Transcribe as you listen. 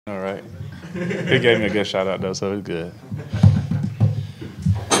All right. He gave me a good shout out though, so it's good.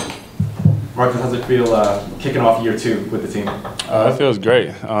 Marcus, how's it feel kicking off year 2 with the team? It feels great.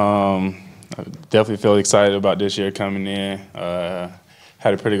 I definitely feel excited about this year coming in.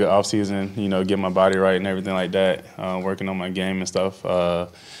 Had a pretty good offseason, getting my body right and everything like that, working on my game and stuff.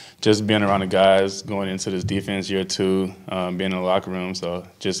 Just being around the guys, going into this defense year 2, being in the locker room. So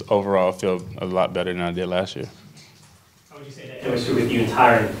just overall feel a lot better than I did last year. How would you say that chemistry with you and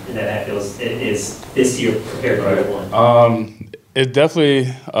Tyron and that feels is this year compared to year 1? It's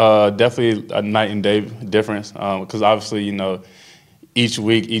definitely a night and day difference because obviously, each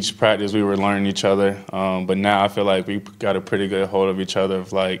week, each practice, we were learning each other. But now I feel like we got a pretty good hold of each other.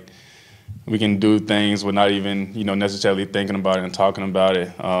 Of like we can do things without even necessarily thinking about it and talking about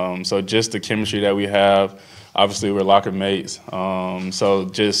it. So just the chemistry that we have. Obviously, we're locker mates. So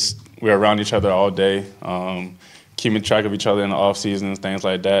just we're around each other all day, keeping track of each other in the off seasons, things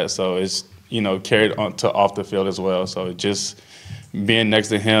like that. So it's carried on to off the field as well. So just being next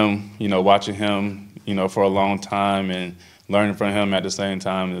to him, watching him, for a long time and learning from him at the same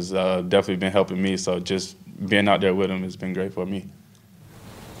time has definitely been helping me. So just being out there with him has been great for me.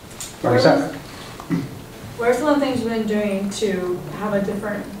 What are some of the things you've been doing to have a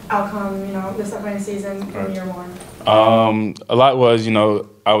different outcome, this upcoming season from year 1? A lot was,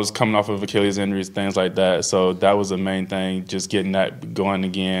 I was coming off of Achilles injuries, things like that. So that was the main thing, just getting that going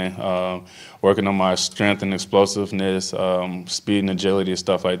again, working on my strength and explosiveness, speed and agility,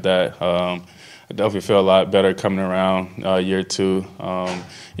 stuff like that. I definitely feel a lot better coming around year 2.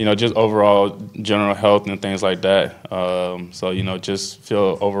 Just overall general health and things like that. So, just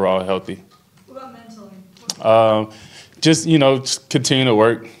feel overall healthy. What about mentally? Just continue to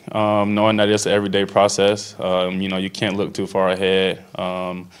work, knowing that it's an everyday process. You can't look too far ahead.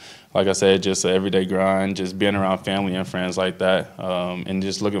 Like I said, just an everyday grind, just being around family and friends like that, and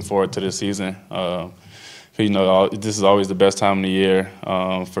just looking forward to the season. This is always the best time of the year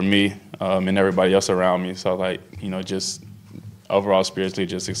for me and everybody else around me. So, just overall spiritually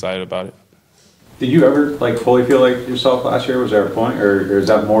just excited about it. Did you ever fully feel like yourself last year? Was there a point, or is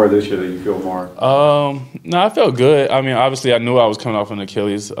that more this year that you feel more? No, I felt good. I mean, obviously, I knew I was coming off an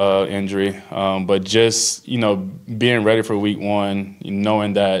Achilles injury, but just being ready for week 1,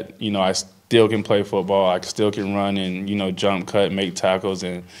 knowing that I still can play football, I still can run and jump, cut, make tackles,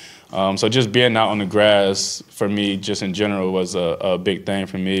 and so just being out on the grass for me, just in general, was a big thing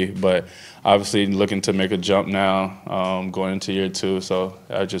for me. But obviously, looking to make a jump now, going into year 2, so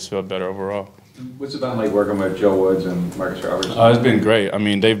I just feel better overall. What's it been like working with Joe Woods and Marcus Roberts? It's been great. I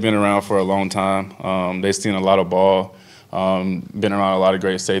mean, they've been around for a long time. They've seen a lot of ball, been around a lot of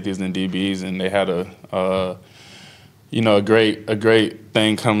great safeties and DBs, and they had a great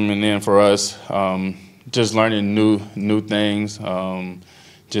thing coming in for us. Just learning new things,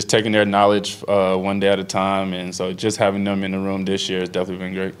 just taking their knowledge one day at a time, and so just having them in the room this year has definitely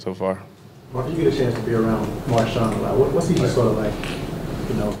been great so far. Mark, you get a chance to be around Marshawn a lot. What's he sort of like,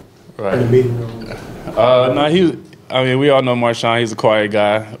 Right. in the meeting room? We all know Marshawn. He's a quiet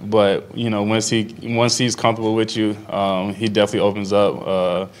guy, but once he's comfortable with you, he definitely opens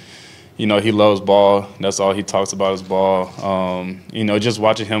up. He loves ball. That's all he talks about is ball. Just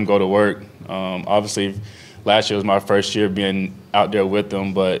watching him go to work. Obviously, last year was my first year being out there with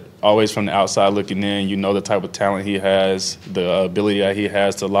him, but always from the outside looking in, the type of talent he has, the ability that he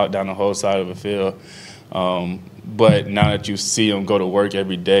has to lock down the whole side of the field. But now that you see him go to work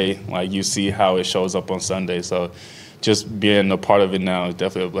every day, you see how it shows up on Sunday. So just being a part of it now is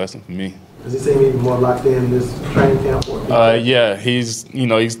definitely a blessing for me. Does he seem even more locked in this training camp? Yeah, he's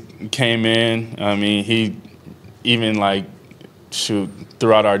came in. I mean, he even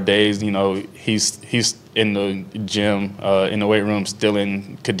throughout our days, he's in the gym, in the weight room, still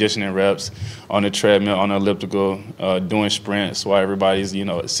in conditioning reps, on the treadmill, on the elliptical, doing sprints while everybody's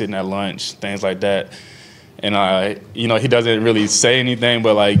sitting at lunch, things like that. And he doesn't really say anything,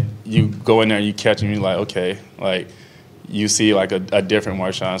 but you go in there and you catch him, you're like, okay, you see a different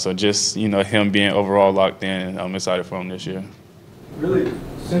Marshawn. So just him being overall locked in, I'm excited for him this year. Really,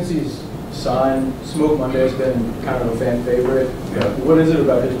 since he's signed, Smoke Monday has been kind of a fan favorite. What is it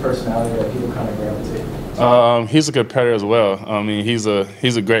about his personality that people kind of gravitate? He's a competitor as well. I mean, he's a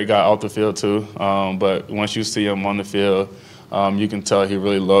great guy off the field too. But once you see him on the field, you can tell he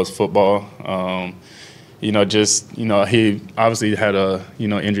really loves football. He obviously had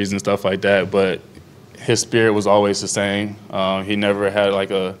injuries and stuff like that, but his spirit was always the same. He never had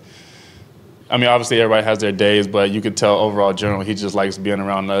obviously everybody has their days, but you could tell overall general he just likes being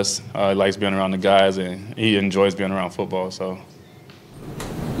around us, likes being around the guys, and he enjoys being around football. So,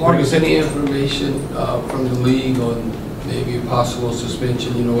 Marcus, any information from the league on maybe a possible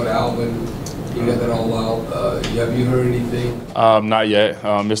suspension, you know, with Alvin. You got that all out. Have you heard anything? Not yet.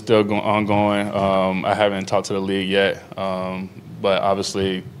 It's still ongoing. I haven't talked to the league yet, but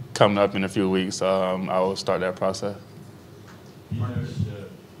obviously coming up in a few weeks, I will start that process. You noticed a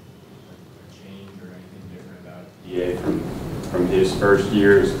change or anything different about DA from his first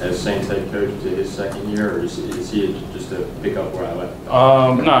year as Saints head coach to his second year, or is he just a pick up where I left?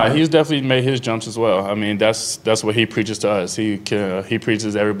 Nah, he's definitely made his jumps as well. I mean, that's what he preaches to us. He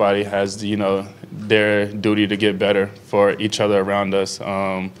preaches everybody has, you know, their duty to get better for each other around us.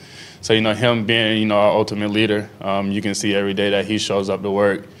 So, you know, him being, you know, our ultimate leader, you can see every day that he shows up to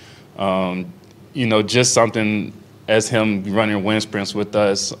work. You know, just something as him running wind sprints with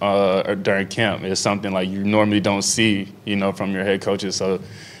us during camp is something like you normally don't see, you know, from your head coaches. So,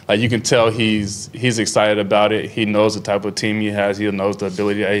 like, you can tell he's excited about it. He knows the type of team he has. He knows the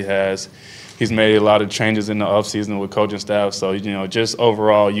ability that he has. He's made a lot of changes in the offseason with coaching staff. So, you know, just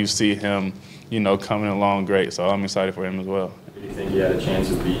overall you see him, you know, coming along great. So I'm excited for him as well. Do you think he had a chance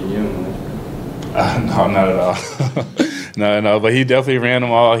of beating you? No, not at all. No, but he definitely ran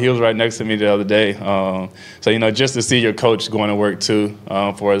them all. He was right next to me the other day. So, you know, just to see your coach going to work too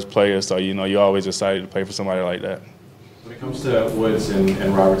for his players. So, you know, you're always excited to play for somebody like that. When it comes to Woods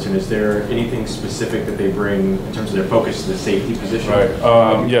and Robertson, is there anything specific that they bring in terms of their focus to the safety position?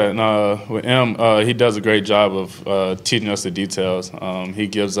 Right. With him, he does a great job of teaching us the details. He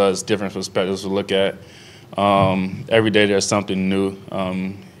gives us different perspectives to look at. Every day there's something new.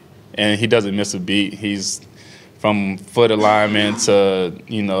 And he doesn't miss a beat. He's from foot alignment to,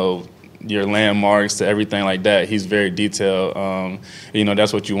 you know, your landmarks to everything like that. He's very detailed. You know,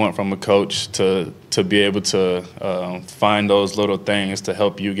 that's what you want from a coach, to be able to find those little things to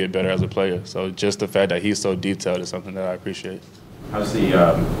help you get better as a player. So just the fact that he's so detailed is something that I appreciate. How's the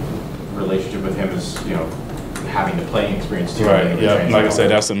relationship with him as, you know, having the playing experience too? Right, yeah, like I said,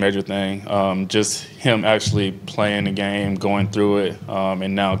 that's a major thing. Just him actually playing the game, going through it,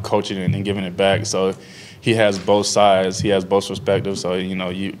 and now coaching it and giving it back. So he has both sides. He has both perspectives. So, you know,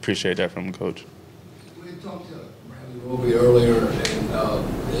 you appreciate that from a coach. We talked to Bradley Roby earlier,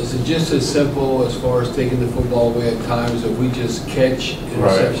 and is it just as simple as far as taking the football away at times if we just catch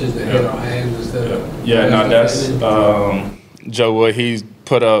interceptions that hit our hands instead of... Yeah, no, that's Joe Wood. He's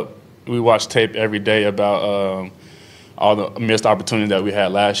put up, we watch tape every day about all the missed opportunities that we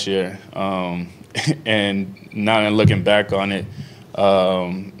had last year. And now looking back on it,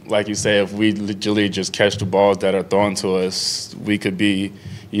 like you say, if we literally just catch the balls that are thrown to us, we could be,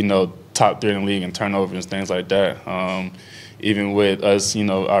 you know, top 3 in the league in turnovers and things like that. Even with us, you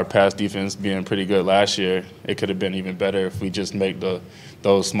know, our pass defense being pretty good last year, it could have been even better if we just make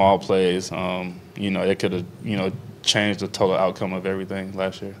those small plays. You know, it could have, you know, changed the total outcome of everything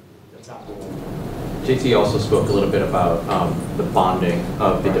last year. JT also spoke a little bit about the bonding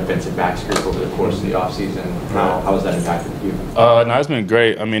of the defensive backs group over the course of the offseason. How has that impacted you? No, it's been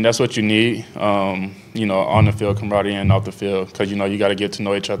great. I mean, that's what you need, you know, on the field, camaraderie, and off the field, because, you know, you got to get to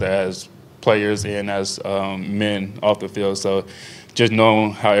know each other as players and as men off the field. So just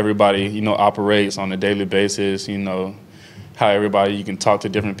knowing how everybody, you know, operates on a daily basis, you know, how everybody, you can talk to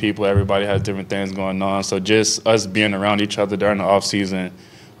different people, everybody has different things going on. So just us being around each other during the offseason,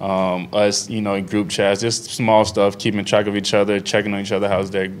 us, you know, in group chats, just small stuff, keeping track of each other, checking on each other,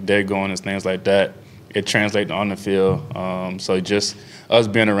 how's their day going and things like that. It translates on the field. So just us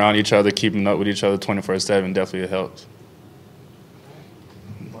being around each other, keeping up with each other 24/7 definitely helps.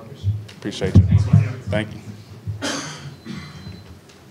 Appreciate you. Thank you.